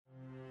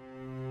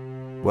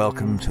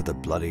Welcome to the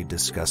Bloody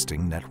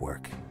Disgusting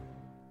Network.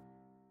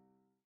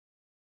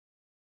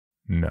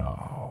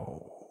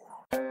 No.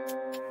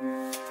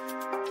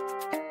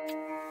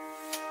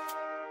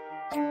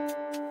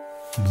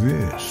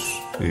 This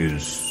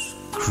is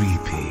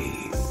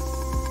Creepy,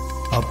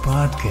 a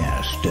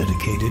podcast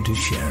dedicated to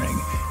sharing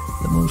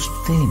the most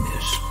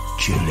famous,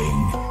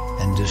 chilling,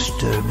 and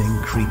disturbing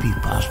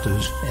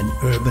creepypastas and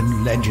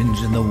urban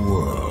legends in the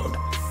world.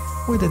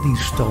 Whether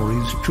these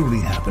stories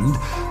truly happened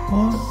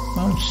or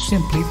are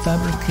simply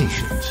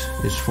fabrications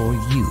is for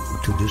you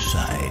to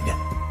decide.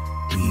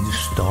 These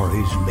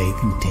stories may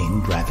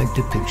contain graphic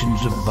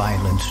depictions of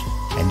violence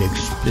and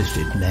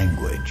explicit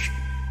language.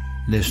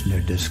 Listener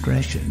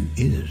discretion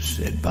is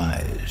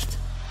advised.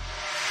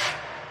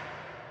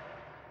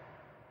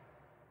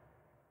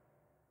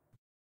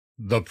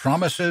 The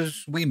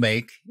Promises We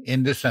Make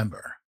in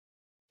December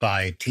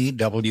by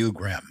T.W.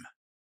 Grimm.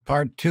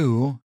 Part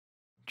 2,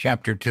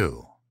 Chapter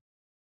 2.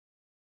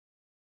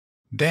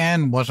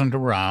 Dan wasn't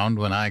around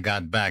when I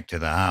got back to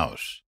the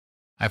house.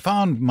 I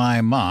found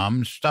my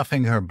mom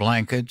stuffing her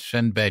blankets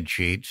and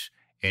bedsheets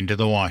into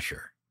the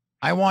washer.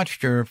 I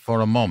watched her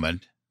for a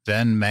moment,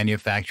 then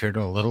manufactured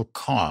a little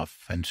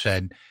cough and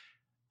said,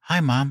 "Hi,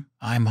 Mom.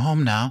 I'm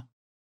home now."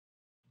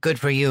 "Good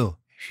for you,"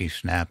 she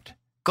snapped.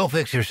 "Go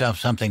fix yourself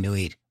something to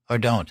eat. Or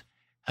don't.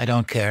 I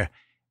don't care.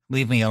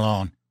 Leave me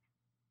alone."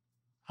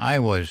 I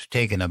was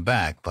taken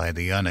aback by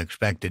the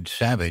unexpected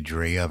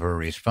savagery of her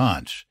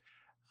response.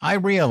 I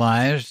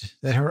realized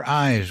that her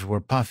eyes were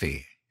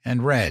puffy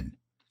and red,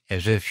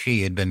 as if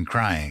she had been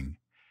crying.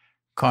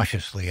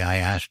 Cautiously, I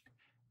asked,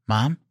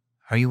 "Mom,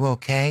 are you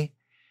okay?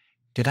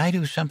 Did I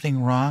do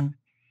something wrong?"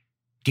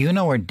 "Do you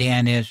know where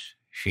Dan is?"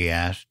 she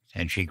asked,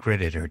 and she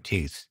gritted her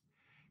teeth.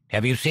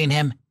 "Have you seen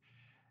him?"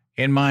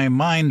 In my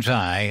mind's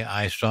eye,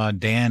 I saw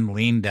Dan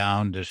lean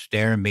down to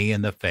stare me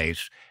in the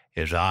face,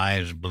 his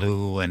eyes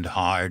blue and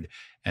hard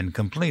and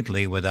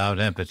completely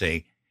without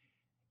empathy.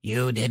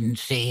 "You didn't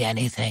see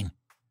anything?"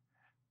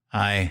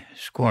 I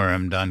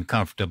squirmed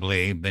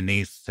uncomfortably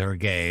beneath her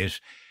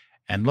gaze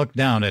and looked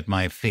down at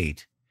my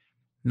feet.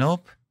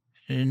 "Nope,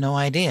 no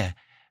idea.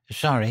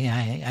 Sorry,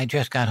 I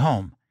just got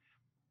home."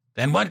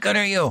 "Then what good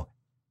are you?"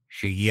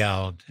 she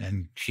yelled,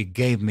 and she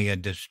gave me a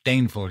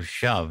disdainful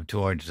shove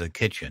towards the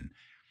kitchen.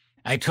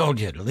 "I told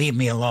you to leave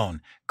me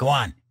alone. Go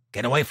on,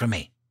 get away from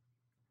me."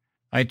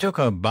 I took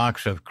a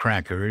box of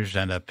crackers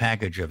and a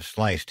package of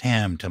sliced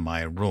ham to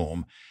my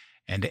room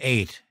and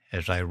ate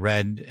as I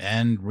read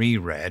and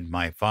reread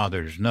my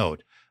father's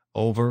note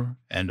over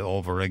and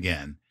over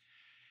again.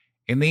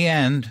 In the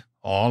end,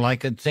 all I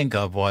could think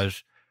of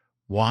was,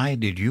 why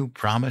did you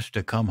promise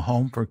to come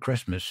home for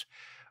Christmas?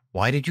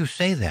 Why did you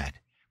say that?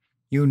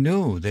 You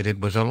knew that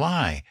it was a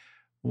lie.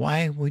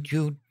 Why would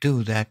you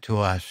do that to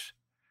us?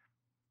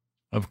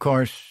 Of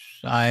course,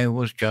 I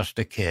was just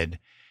a kid,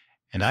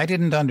 and I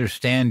didn't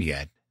understand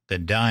yet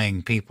that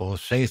dying people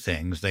say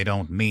things they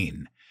don't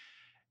mean,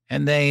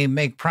 and they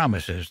make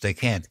promises they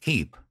can't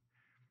keep.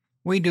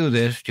 We do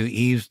this to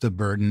ease the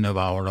burden of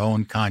our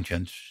own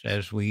conscience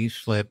as we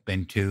slip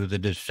into the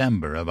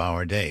December of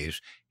our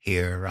days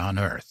here on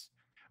Earth,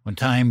 when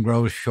time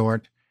grows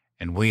short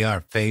and we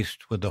are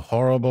faced with the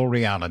horrible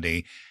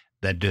reality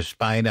that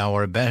despite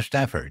our best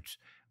efforts,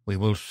 we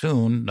will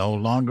soon no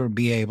longer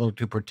be able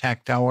to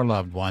protect our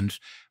loved ones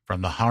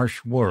from the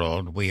harsh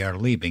world we are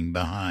leaving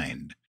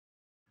behind.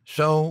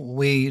 So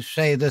we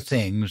say the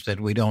things that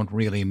we don't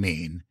really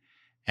mean,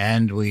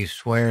 and we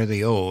swear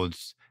the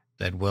oaths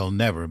that will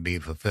never be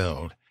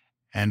fulfilled,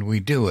 and we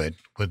do it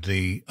with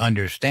the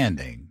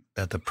understanding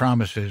that the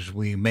promises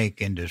we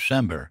make in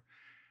December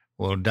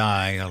will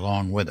die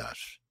along with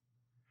us.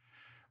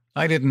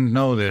 I didn't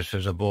know this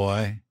as a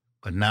boy,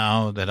 but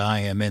now that I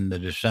am in the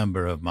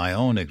December of my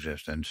own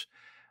existence,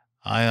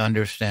 I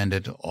understand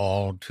it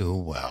all too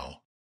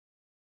well.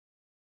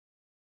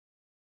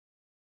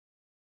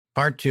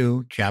 Part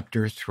 2,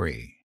 Chapter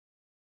 3.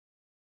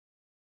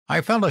 I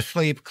fell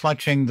asleep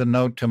clutching the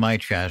note to my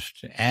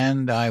chest,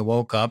 and I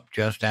woke up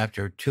just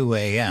after 2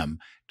 a.m.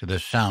 to the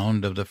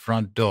sound of the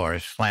front door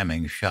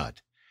slamming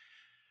shut.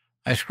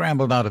 I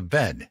scrambled out of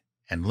bed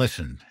and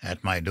listened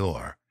at my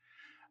door.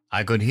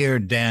 I could hear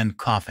Dan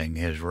coughing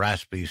his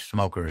raspy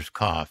smoker's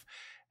cough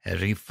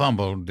as he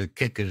fumbled to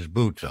kick his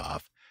boots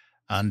off,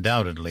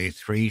 undoubtedly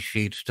 3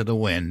 sheets to the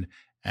wind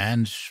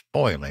and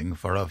spoiling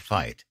for a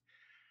fight.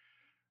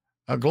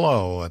 A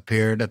glow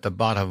appeared at the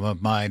bottom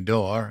of my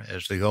door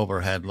as the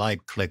overhead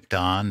light clicked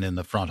on in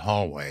the front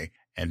hallway,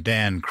 and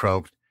Dan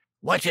croaked,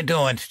 "What you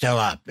doing still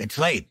up? It's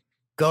late.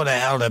 Go to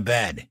hell to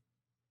bed."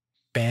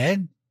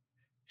 "Bed?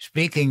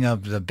 Speaking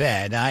of the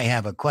bed, I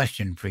have a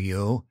question for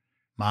you."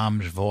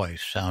 Mom's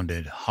voice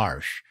sounded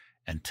harsh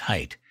and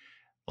tight,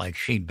 like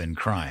she'd been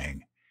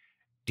crying.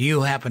 "Do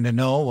you happen to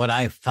know what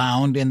I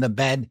found in the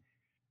bed?"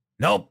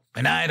 "Nope,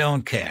 and I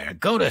don't care.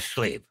 Go to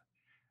sleep."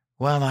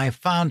 "Well, I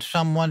found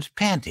someone's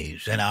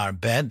panties in our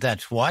bed,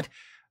 that's what.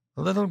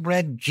 A little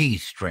red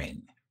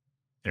G-string."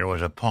 There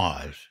was a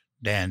pause.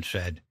 Dan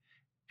said,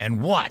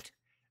 "And what?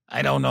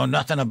 I don't know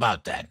nothing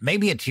about that.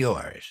 Maybe it's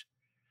yours."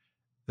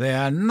 They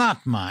are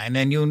not mine,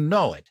 and you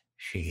know it,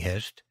 she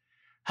hissed.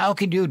 How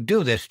could you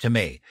do this to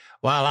me,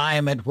 while I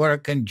am at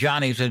work and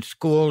Johnny's at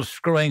school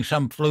screwing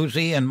some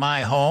floozy in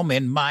my home,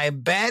 in my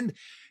bed?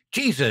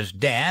 Jesus,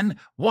 Dan,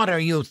 what are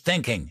you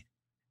thinking?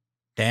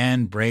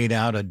 Dan brayed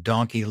out a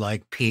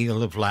donkey-like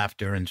peal of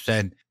laughter and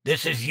said,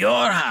 This is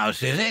your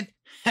house, is it?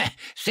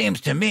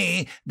 Seems to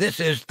me this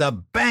is the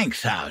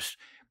bank's house,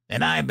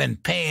 and I've been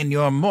paying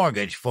your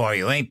mortgage for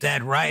you, ain't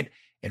that right?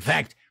 In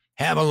fact,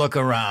 have a look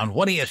around.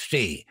 What do you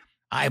see?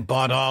 I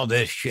bought all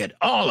this shit,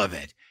 all of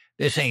it.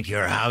 This ain't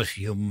your house,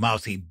 you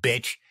mouthy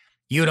bitch.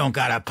 You don't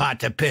got a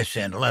pot to piss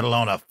in, let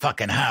alone a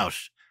fucking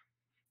house.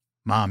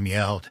 Mom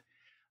yelled,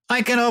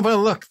 I can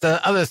overlook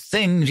the other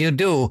things you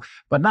do,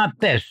 but not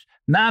this,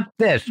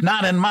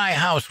 not in my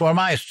house where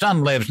my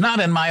son lives, not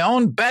in my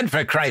own bed,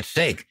 for Christ's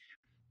sake.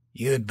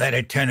 You'd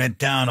better turn it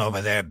down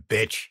over there,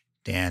 bitch,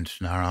 Dan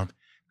snarled.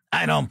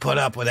 I don't put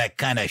up with that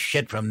kind of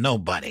shit from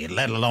nobody,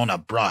 let alone a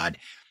broad.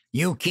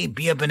 You keep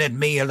yipping at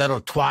me, you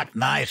little twat,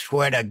 and I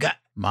swear to God...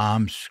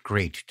 Mom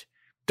screeched,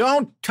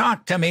 Don't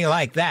talk to me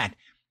like that.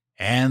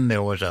 And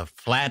there was a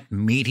flat,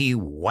 meaty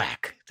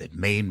whack that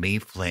made me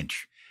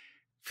flinch.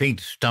 Feet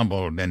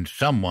stumbled and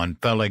someone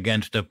fell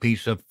against a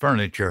piece of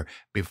furniture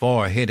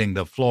before hitting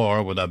the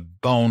floor with a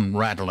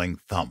bone-rattling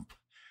thump.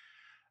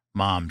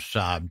 Mom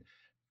sobbed,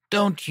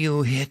 Don't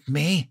you hit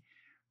me.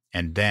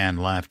 And Dan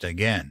laughed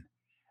again.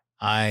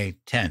 I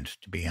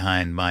tensed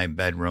behind my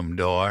bedroom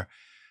door,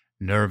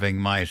 nerving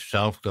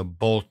myself to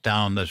bolt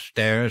down the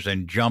stairs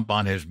and jump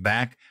on his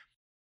back.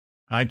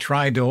 I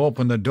tried to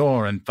open the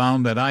door and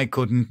found that I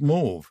couldn't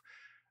move.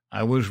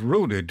 I was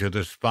rooted to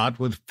the spot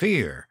with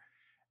fear.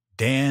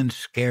 Dan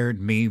scared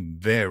me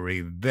very,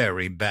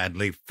 very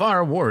badly,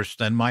 far worse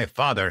than my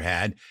father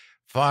had,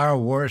 far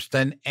worse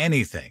than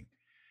anything.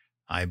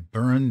 I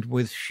burned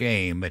with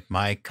shame at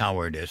my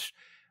cowardice,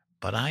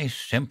 but I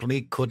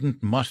simply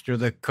couldn't muster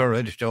the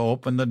courage to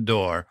open the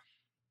door.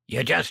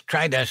 You just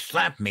tried to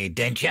slap me,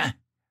 didn't you?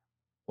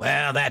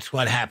 Well, that's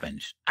what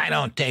happens. I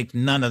don't take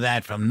none of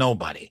that from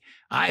nobody.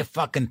 I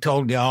fucking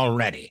told you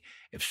already.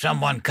 If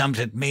someone comes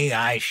at me,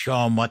 I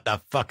show 'em what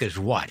the fuck is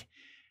what.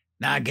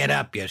 Now get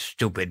up, you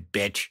stupid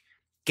bitch.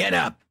 Get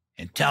up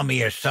and tell me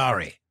you're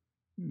sorry.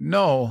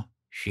 No,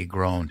 she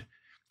groaned.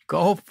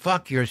 Go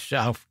fuck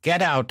yourself.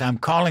 Get out. I'm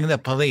calling the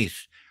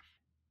police.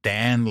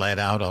 Dan let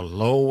out a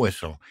low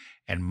whistle,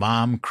 and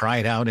Mom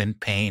cried out in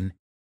pain.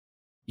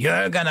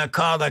 You're gonna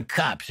call the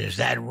cops, is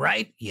that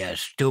right, you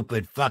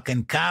stupid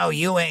fucking cow?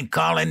 You ain't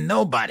calling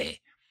nobody.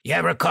 You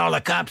ever call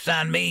the cops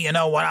on me, you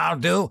know what I'll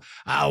do?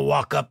 I'll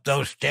walk up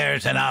those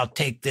stairs and I'll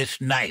take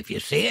this knife. You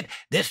see it?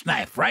 This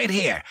knife right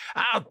here.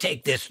 I'll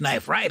take this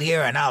knife right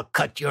here and I'll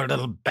cut your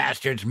little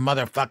bastard's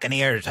motherfucking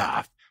ears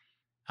off.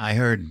 I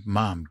heard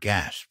Mom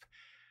gasp.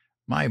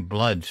 My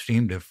blood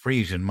seemed to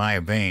freeze in my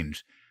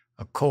veins.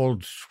 A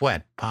cold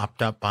sweat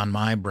popped up on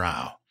my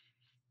brow.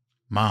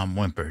 Mom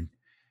whimpered,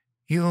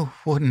 You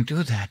wouldn't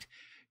do that.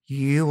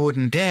 You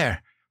wouldn't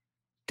dare.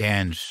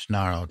 Dan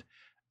snarled,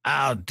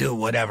 I'll do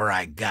whatever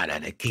I gotta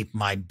to keep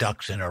my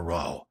ducks in a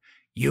row.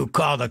 You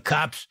call the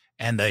cops,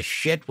 and the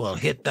shit will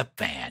hit the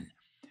fan.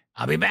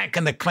 I'll be back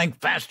in the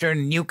clink faster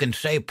than you can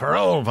say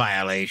parole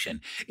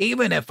violation.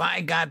 Even if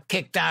I got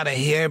kicked out of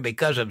here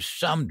because of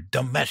some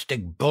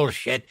domestic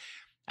bullshit,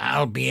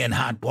 I'll be in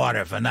hot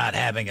water for not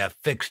having a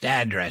fixed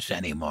address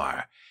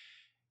anymore.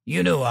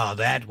 You knew all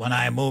that when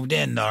I moved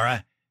in,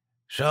 Nora.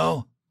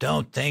 So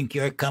don't think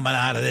you're coming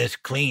out of this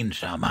clean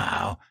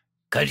somehow,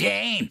 'cause you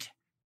ain't.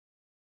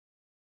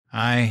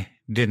 I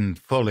didn't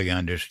fully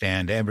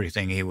understand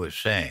everything he was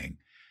saying,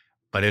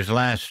 but his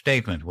last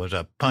statement was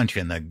a punch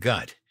in the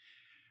gut.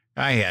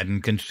 I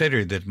hadn't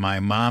considered that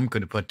my mom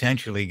could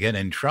potentially get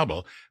in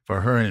trouble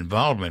for her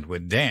involvement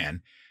with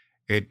Dan.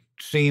 It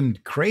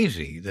seemed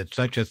crazy that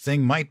such a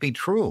thing might be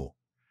true.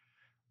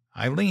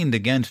 I leaned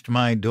against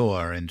my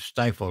door and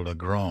stifled a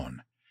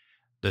groan.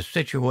 The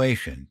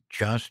situation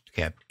just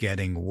kept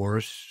getting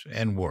worse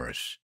and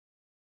worse.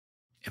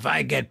 If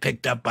I get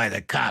picked up by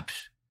the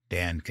cops,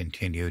 Dan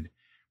continued,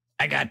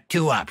 I got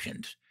two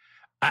options.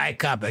 I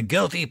cop a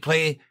guilty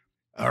plea,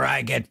 or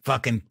I get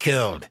fucking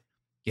killed.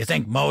 You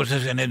think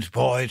Moses and his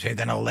boys are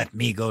going to let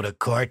me go to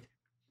court?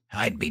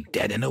 I'd be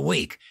dead in a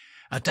week.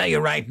 I'll tell you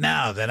right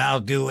now that I'll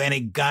do any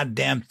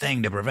goddamn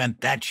thing to prevent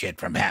that shit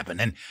from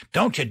happening.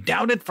 Don't you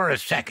doubt it for a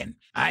second.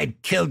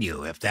 I'd kill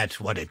you if that's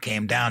what it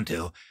came down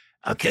to.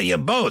 I'll kill you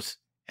both,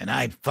 and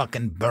I'd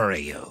fucking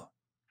bury you.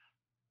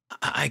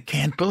 I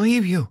can't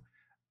believe you,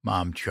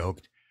 Mom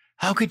choked.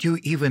 How could you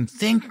even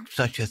think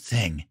such a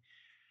thing?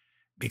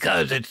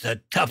 Because it's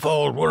a tough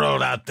old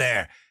world out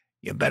there.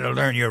 You better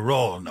learn your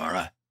role,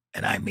 Nora.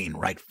 And I mean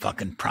right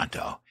fucking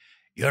pronto.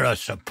 You're a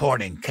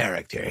supporting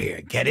character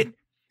here, get it?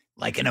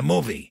 Like in a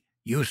movie,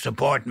 you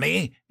support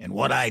me and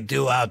what I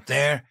do out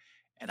there,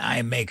 and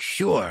I make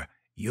sure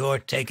you're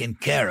taken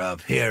care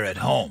of here at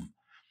home.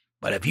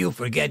 But if you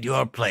forget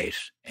your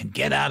place and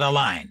get out of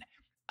line,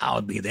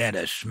 I'll be there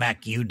to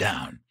smack you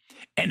down.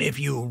 And if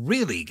you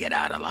really get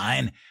out of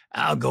line,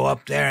 I'll go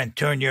up there and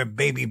turn your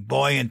baby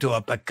boy into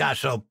a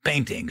Picasso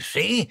painting,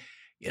 see?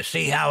 You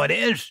see how it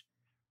is?"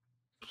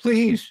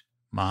 "Please,"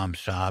 Mom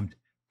sobbed.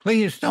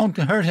 "Please don't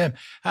hurt him.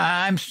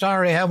 I'm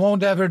sorry. I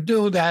won't ever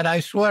do that. I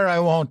swear I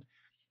won't."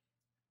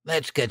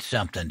 "Let's get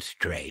something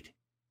straight,"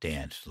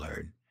 Dan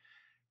slurred.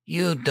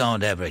 "You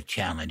don't ever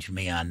challenge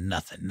me on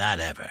nothing, not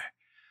ever.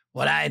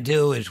 What I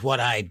do is what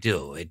I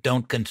do. It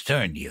don't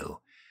concern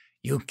you.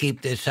 You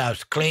keep this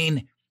house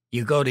clean,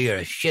 you go to your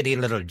shitty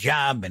little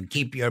job and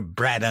keep your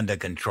brat under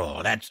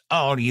control. That's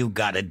all you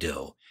gotta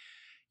do.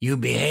 You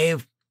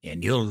behave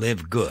and you'll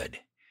live good.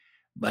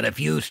 But if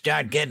you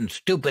start getting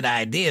stupid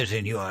ideas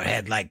in your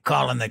head like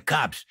calling the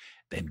cops,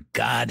 then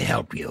God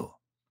help you."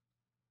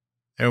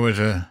 There was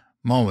a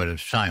moment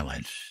of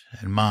silence,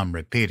 and Mom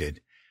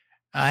repeated,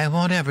 "I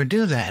won't ever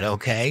do that,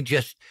 okay?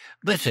 Just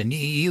listen,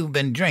 you've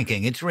been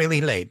drinking. It's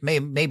really late.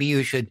 Maybe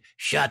you should—"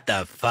 "Shut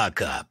the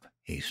fuck up,"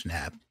 he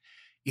snapped.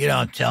 "You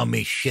don't tell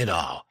me shit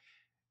all.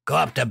 Go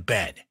up to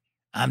bed.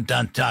 I'm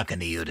done talking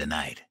to you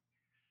tonight."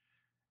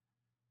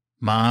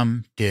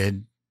 Mom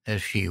did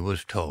as she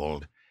was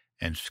told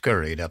and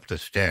scurried up the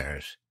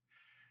stairs.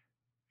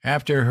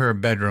 After her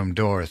bedroom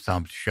door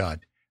thumped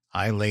shut,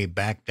 I lay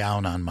back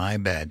down on my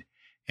bed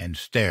and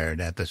stared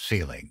at the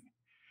ceiling.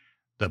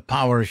 The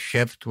power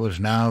shift was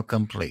now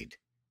complete.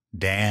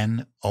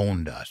 Dan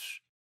owned us.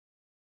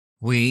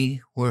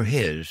 We were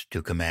his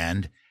to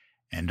command,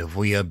 and if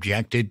we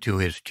objected to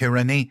his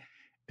tyranny,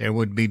 there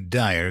would be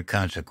dire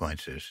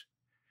consequences.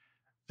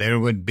 There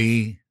would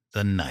be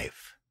the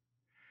knife.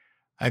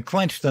 I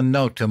clenched the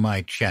note to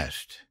my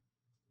chest.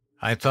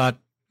 I thought,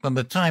 when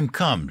the time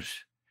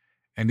comes,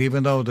 and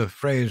even though the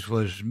phrase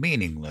was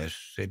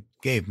meaningless, it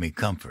gave me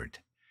comfort.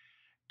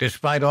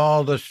 Despite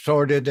all the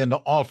sordid and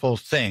awful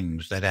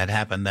things that had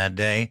happened that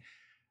day,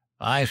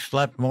 I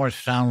slept more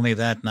soundly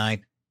that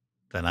night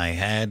than I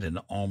had in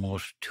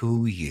almost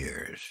 2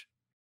 years.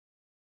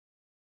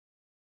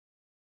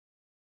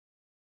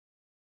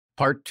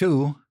 Part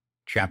 2,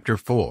 Chapter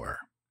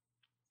 4.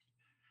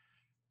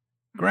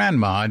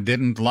 Grandma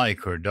didn't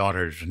like her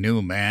daughter's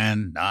new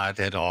man, not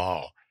at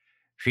all.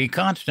 She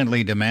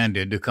constantly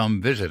demanded to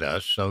come visit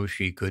us so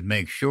she could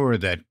make sure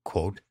that,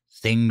 quote,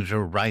 "things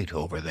are right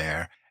over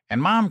there,"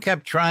 and Mom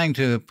kept trying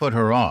to put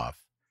her off.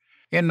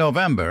 In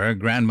November,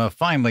 Grandma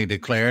finally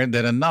declared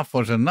that enough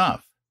was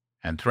enough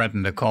and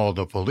threatened to call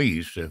the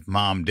police if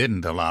Mom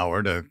didn't allow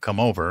her to come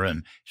over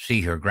and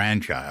see her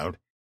grandchild.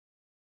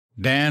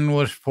 Dan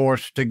was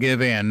forced to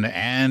give in,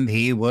 and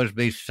he was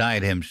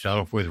beside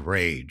himself with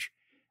rage.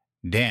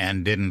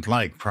 Dan didn't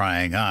like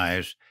prying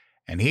eyes,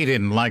 and he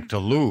didn't like to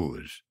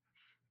lose.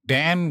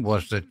 Dan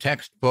was the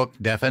textbook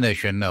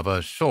definition of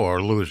a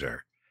sore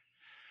loser.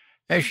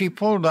 As she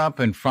pulled up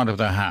in front of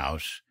the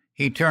house,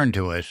 he turned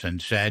to us and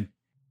said,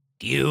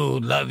 "Do you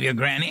love your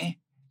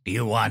granny? Do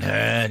you want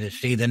her to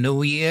see the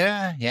new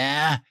year?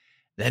 Yeah?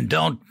 Then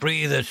don't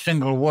breathe a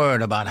single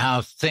word about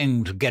how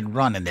things get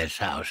run in this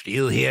house. Do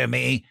you hear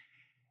me?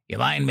 You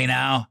mind me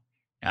now?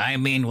 I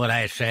mean what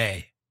I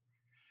say."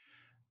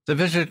 The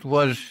visit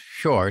was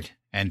short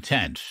and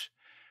tense.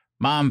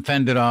 Mom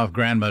fended off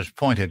Grandma's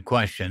pointed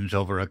questions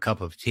over a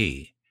cup of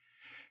tea.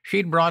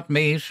 She'd brought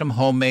me some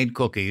homemade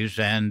cookies,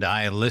 and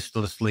I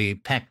listlessly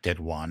pecked at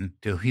one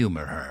to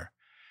humor her.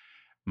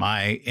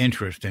 My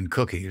interest in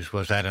cookies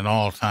was at an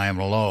all-time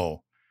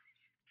low.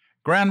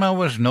 Grandma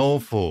was no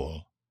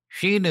fool.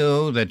 She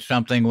knew that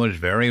something was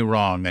very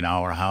wrong in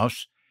our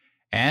house,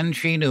 and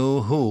she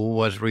knew who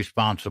was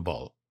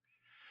responsible.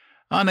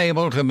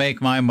 Unable to make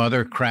my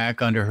mother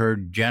crack under her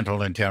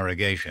gentle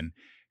interrogation,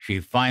 she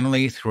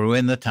finally threw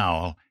in the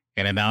towel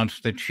and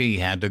announced that she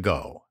had to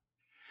go.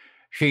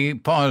 She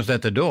paused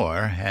at the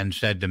door and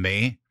said to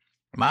me,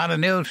 "A lot of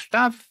new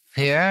stuff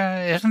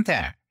here, isn't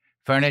there?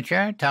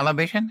 Furniture,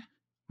 television?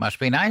 Must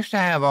be nice to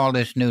have all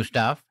this new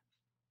stuff."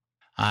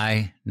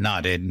 I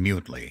nodded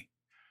mutely.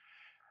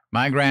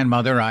 My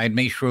grandmother eyed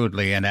me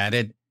shrewdly and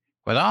added,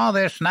 "With all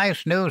this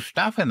nice new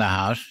stuff in the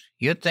house,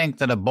 you'd think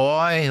that a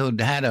boy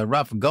who'd had a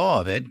rough go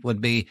of it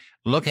would be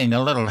looking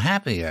a little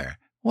happier,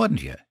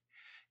 wouldn't you?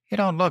 You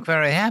don't look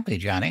very happy,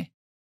 Johnny."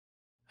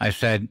 I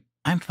said,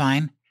 "I'm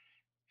fine,"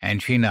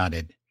 and she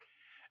nodded.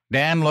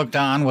 Dan looked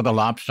on with a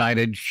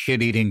lopsided,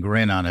 shit-eating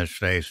grin on his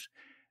face.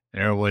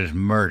 There was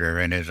murder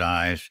in his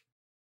eyes.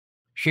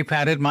 She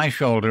patted my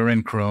shoulder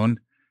and crooned,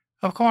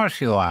 "Of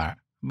course you are,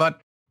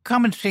 but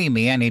come and see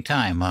me any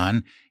time,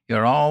 hon.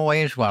 You're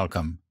always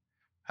welcome."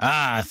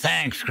 "Ah,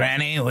 thanks,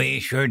 Granny. We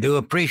sure do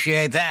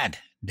appreciate that,"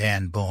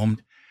 Dan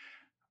boomed.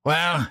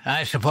 "Well,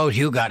 I suppose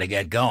you got to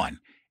get going.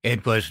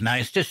 It was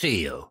nice to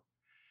see you."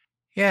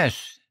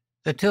 "Yes,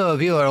 the two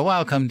of you are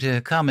welcome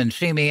to come and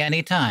see me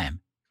any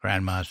time,"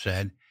 Grandma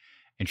said,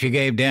 and she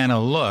gave Dan a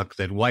look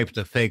that wiped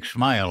the fake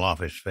smile off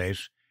his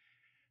face.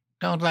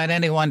 "Don't let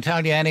anyone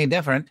tell you any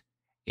different.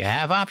 You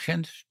have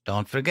options.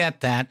 Don't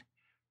forget that."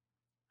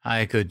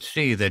 I could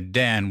see that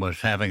Dan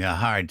was having a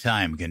hard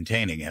time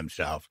containing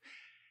himself,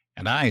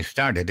 and I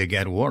started to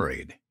get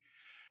worried.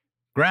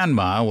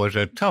 Grandma was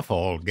a tough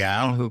old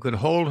gal who could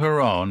hold her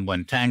own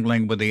when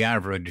tangling with the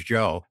average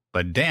Joe,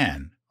 but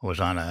Dan was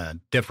on a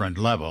different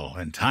level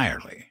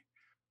entirely.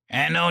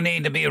 And no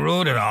need to be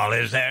rude at all,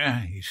 is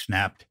there? He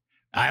snapped.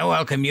 I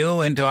welcome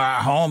you into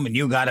our home, and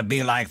you gotta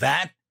be like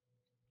that?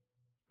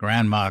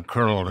 Grandma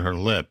curled her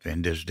lip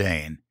in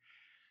disdain.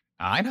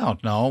 I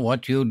don't know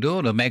what you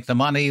do to make the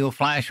money you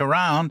flash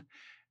around,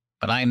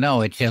 but I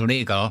know it's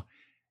illegal.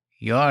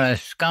 You're a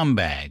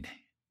scumbag.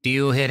 Do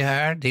you hit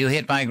her? Do you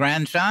hit my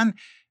grandson?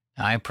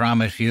 I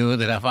promise you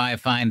that if I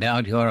find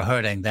out you're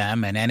hurting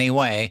them in any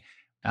way,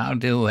 I'll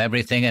do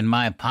everything in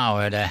my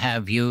power to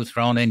have you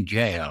thrown in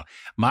jail.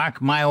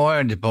 Mark my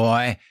words,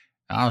 boy.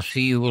 I'll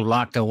see you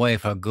locked away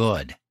for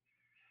good.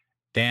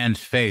 Dan's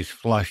face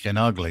flushed an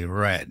ugly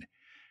red.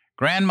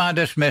 Grandma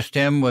dismissed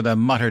him with a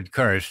muttered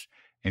curse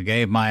and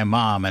gave my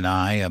mom and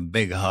I a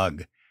big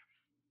hug.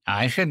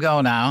 I should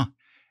go now.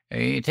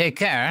 Take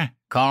care.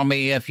 Call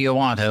me if you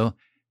want to.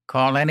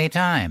 Call any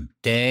time,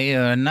 day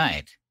or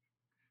night.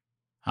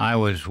 I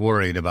was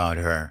worried about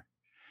her.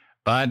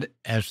 But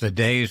as the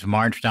days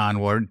marched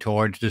onward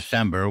towards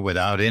December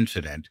without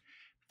incident,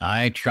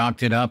 I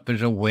chalked it up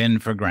as a win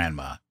for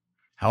Grandma.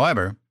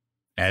 However,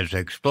 as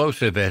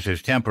explosive as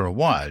his temper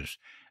was,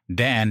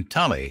 Dan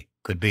Tully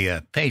could be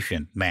a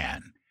patient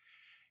man.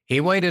 He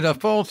waited a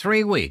full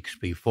 3 weeks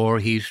before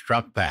he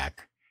struck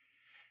back.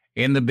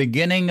 In the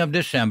beginning of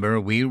December,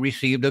 we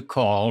received a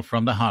call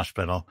from the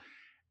hospital.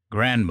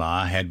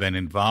 Grandma had been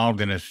involved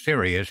in a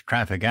serious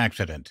traffic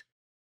accident.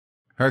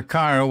 Her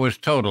car was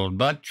totaled,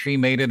 but she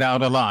made it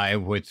out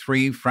alive with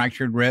 3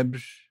 fractured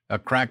ribs, a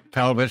cracked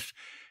pelvis,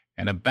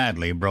 and a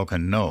badly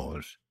broken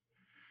nose.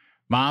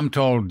 Mom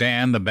told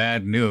Dan the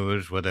bad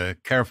news with a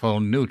careful,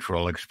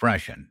 neutral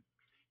expression.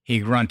 He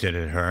grunted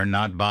at her,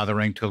 not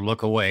bothering to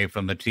look away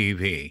from the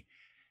TV.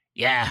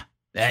 Yeah,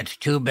 that's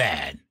too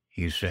bad,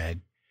 he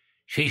said.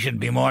 She should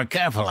be more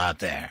careful out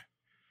there.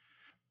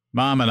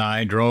 Mom and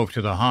I drove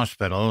to the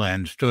hospital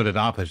and stood at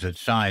opposite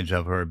sides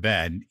of her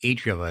bed,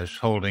 each of us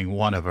holding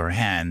one of her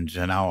hands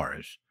in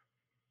ours.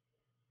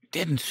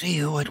 Didn't see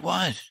who it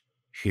was,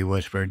 she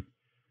whispered.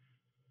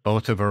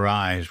 Both of her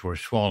eyes were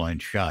swollen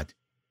shut.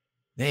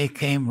 They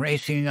came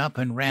racing up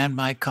and ran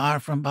my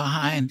car from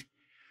behind,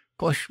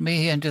 pushed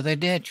me into the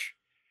ditch.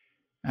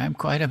 I'm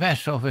quite a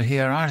mess over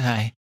here, aren't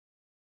I?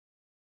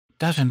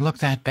 Doesn't look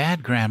that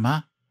bad,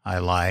 Grandma, I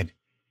lied.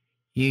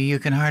 You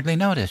can hardly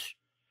notice.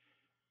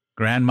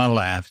 Grandma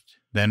laughed,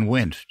 then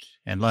winced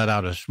and let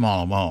out a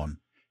small moan.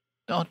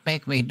 Don't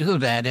make me do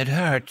that, it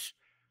hurts.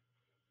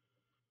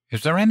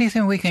 Is there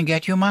anything we can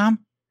get you,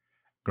 Mom?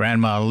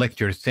 Grandma licked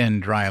her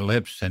thin, dry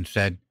lips and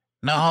said,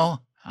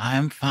 No,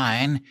 I'm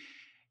fine.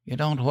 You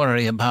don't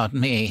worry about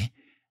me.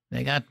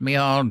 They got me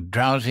all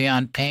drowsy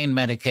on pain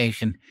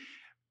medication.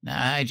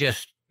 I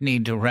just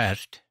need to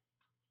rest.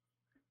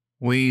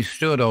 We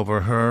stood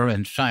over her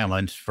in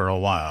silence for a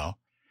while.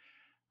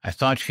 I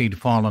thought she'd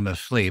fallen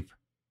asleep,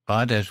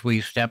 but as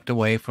we stepped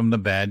away from the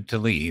bed to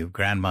leave,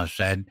 Grandma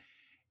said,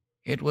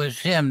 It was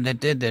him that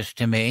did this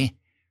to me.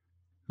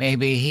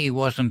 Maybe he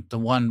wasn't the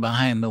one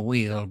behind the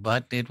wheel,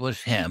 but it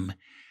was him.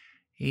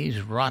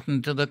 He's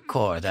rotten to the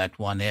core, that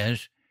one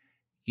is.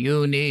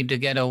 You need to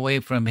get away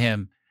from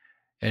him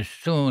as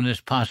soon as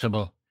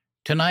possible.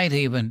 Tonight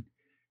even.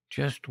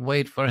 Just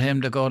wait for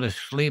him to go to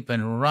sleep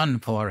and run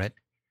for it.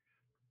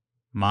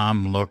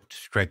 Mom looked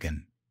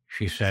stricken.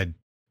 She said,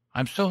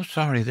 I'm so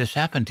sorry this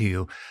happened to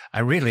you. I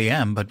really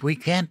am, but we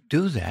can't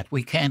do that.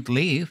 We can't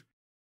leave.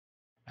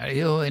 Are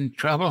you in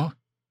trouble?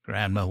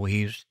 Grandma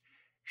wheezed.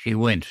 She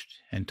winced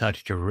and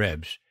touched her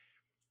ribs.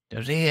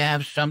 Does he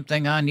have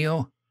something on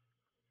you?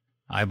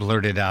 I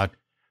blurted out,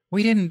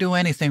 We didn't do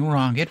anything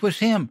wrong. It was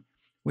him.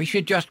 We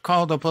should just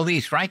call the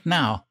police right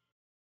now.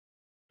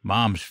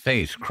 Mom's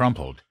face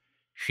crumpled.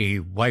 She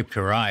wiped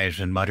her eyes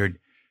and muttered,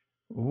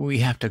 We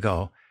have to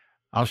go.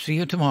 I'll see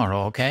you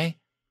tomorrow, okay?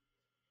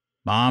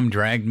 Mom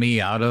dragged me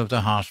out of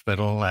the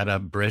hospital at a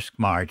brisk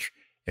march,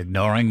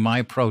 ignoring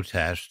my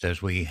protest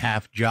as we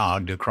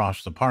half-jogged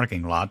across the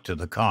parking lot to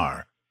the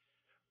car.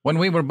 When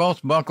we were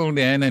both buckled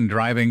in and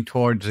driving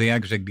towards the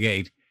exit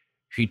gate,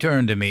 she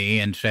turned to me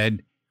and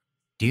said,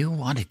 Do you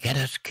want to get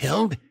us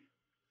killed?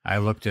 I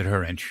looked at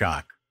her in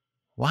shock.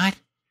 What?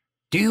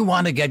 Do you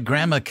want to get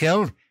Grandma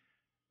killed?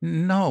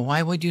 No,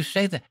 why would you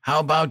say that? How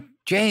about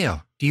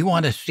jail? Do you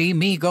want to see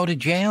me go to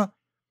jail?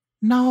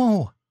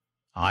 No.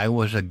 I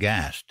was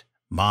aghast.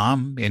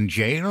 Mom, in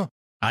jail?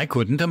 I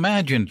couldn't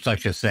imagine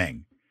such a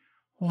thing.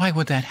 Why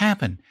would that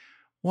happen?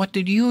 What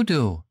did you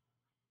do?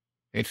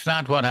 It's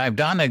not what I've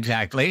done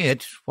exactly.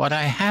 It's what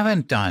I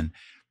haven't done.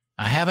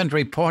 I haven't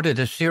reported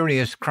a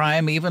serious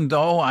crime even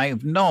though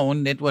I've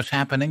known it was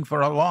happening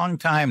for a long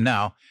time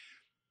now.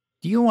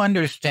 Do you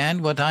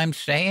understand what I'm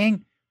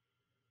saying?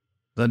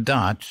 The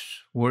dots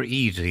were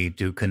easy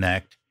to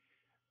connect,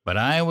 but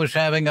I was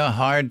having a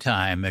hard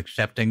time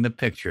accepting the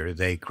picture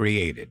they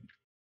created.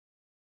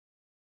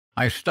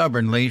 I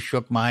stubbornly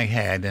shook my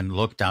head and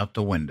looked out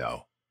the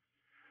window.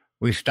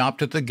 We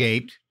stopped at the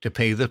gate to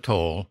pay the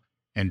toll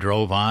and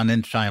drove on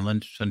in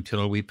silence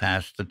until we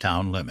passed the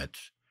town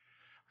limits.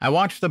 I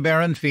watched the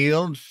barren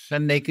fields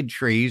and naked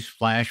trees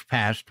flash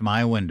past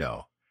my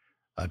window,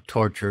 a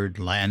tortured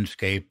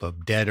landscape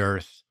of dead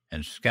earth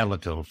and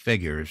skeletal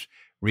figures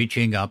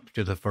reaching up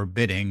to the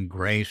forbidding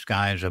gray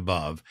skies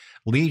above,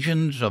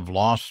 legions of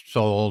lost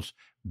souls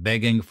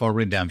begging for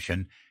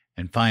redemption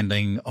and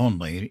finding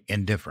only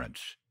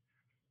indifference.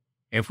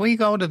 If we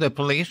go to the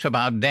police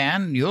about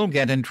Dan, you'll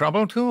get in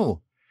trouble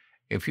too.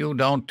 If you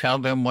don't tell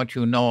them what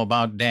you know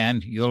about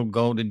Dan, you'll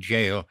go to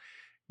jail.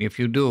 If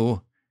you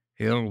do,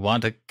 he'll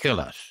want to kill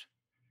us.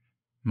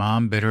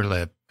 Mom bit her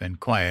lip, and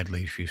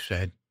quietly she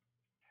said,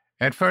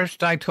 "At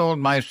first I told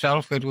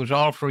myself it was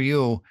all for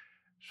you,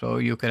 so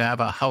you could have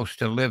a house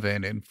to live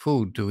in and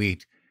food to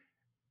eat.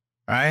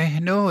 I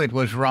knew it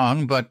was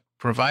wrong, but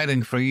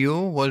providing for you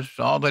was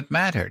all that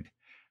mattered.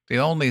 The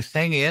only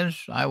thing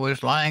is, I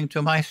was lying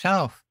to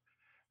myself.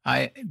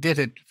 I did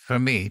it for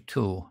me,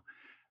 too.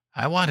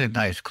 I wanted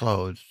nice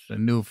clothes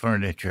and new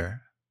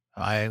furniture.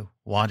 I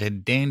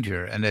wanted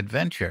danger and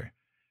adventure.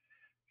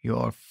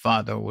 Your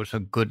father was a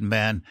good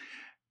man,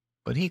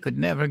 but he could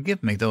never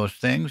give me those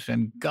things,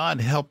 and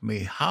God help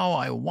me, how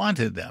I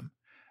wanted them.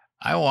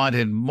 I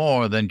wanted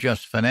more than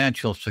just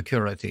financial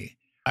security.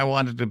 I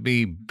wanted to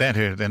be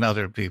better than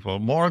other people,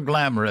 more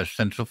glamorous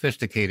and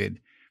sophisticated.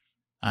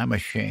 I'm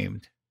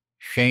ashamed.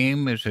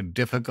 Shame is a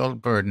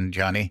difficult burden,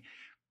 Johnny.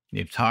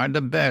 It's hard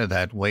to bear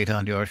that weight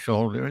on your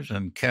shoulders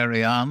and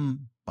carry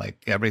on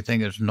like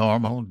everything is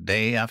normal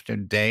day after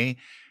day.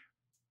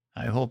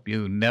 I hope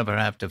you never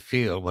have to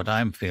feel what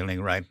I'm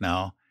feeling right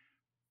now.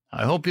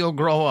 I hope you'll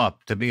grow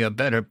up to be a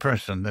better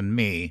person than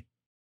me."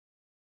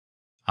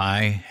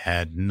 I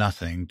had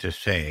nothing to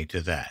say to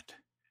that.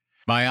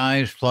 My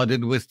eyes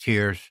flooded with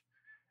tears.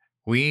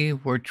 We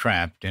were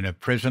trapped in a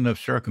prison of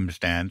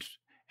circumstance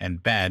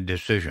and bad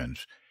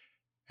decisions,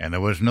 and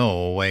there was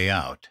no way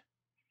out.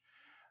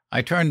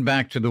 I turned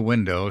back to the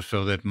window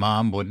so that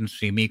Mom wouldn't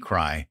see me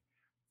cry.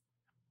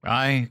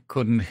 I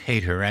couldn't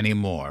hate her any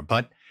more,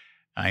 but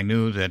I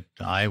knew that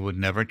I would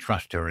never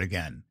trust her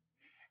again.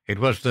 It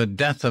was the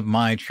death of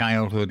my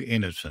childhood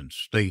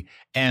innocence, the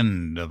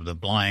end of the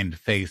blind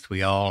faith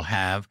we all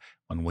have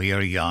when we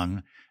are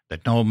young,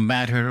 that no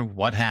matter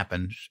what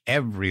happens,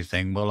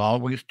 everything will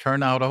always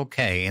turn out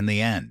okay in the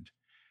end.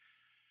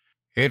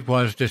 It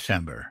was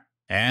December,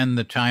 and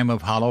the time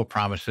of hollow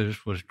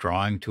promises was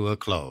drawing to a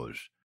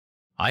close.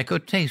 I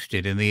could taste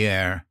it in the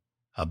air,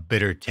 a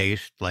bitter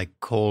taste like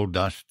coal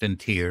dust and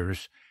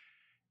tears.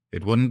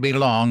 It wouldn't be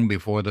long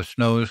before the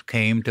snows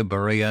came to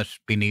bury us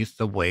beneath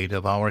the weight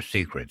of our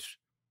secrets.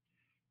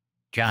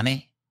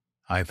 "Johnny?"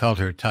 I felt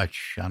her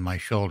touch on my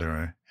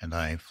shoulder, and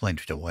I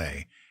flinched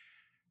away.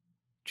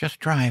 "Just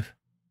drive,"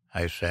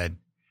 I said.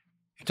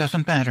 "It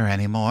doesn't matter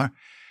anymore.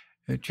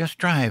 Just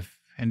drive,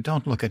 and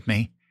don't look at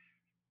me."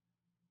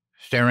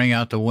 Staring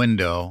out the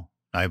window,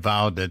 I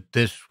vowed that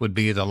this would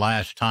be the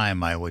last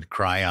time I would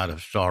cry out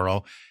of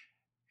sorrow,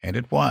 and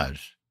it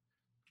was.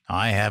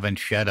 I haven't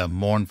shed a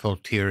mournful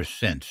tear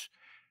since.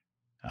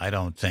 I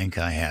don't think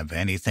I have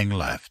anything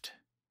left.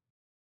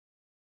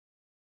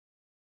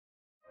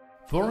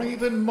 For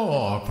even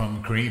more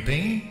from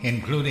Creepy,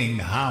 including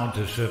how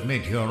to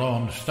submit your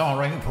own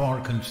story for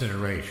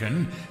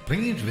consideration,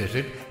 please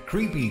visit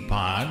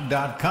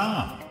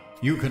creepypod.com.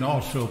 You can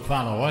also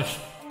follow us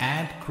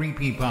at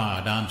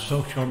CreepyPod on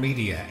social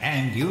media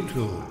and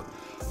YouTube.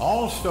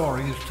 All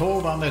stories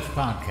told on this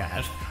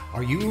podcast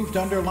are used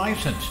under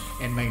license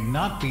and may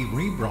not be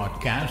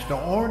rebroadcast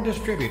or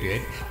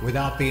distributed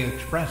without the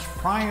express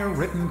prior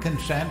written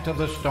consent of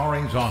the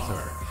story's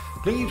author.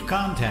 Please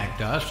contact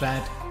us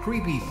at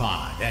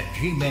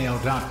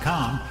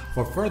creepypod@gmail.com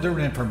for further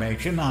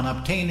information on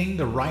obtaining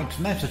the rights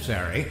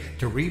necessary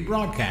to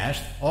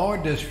rebroadcast or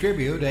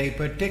distribute a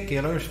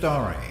particular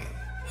story.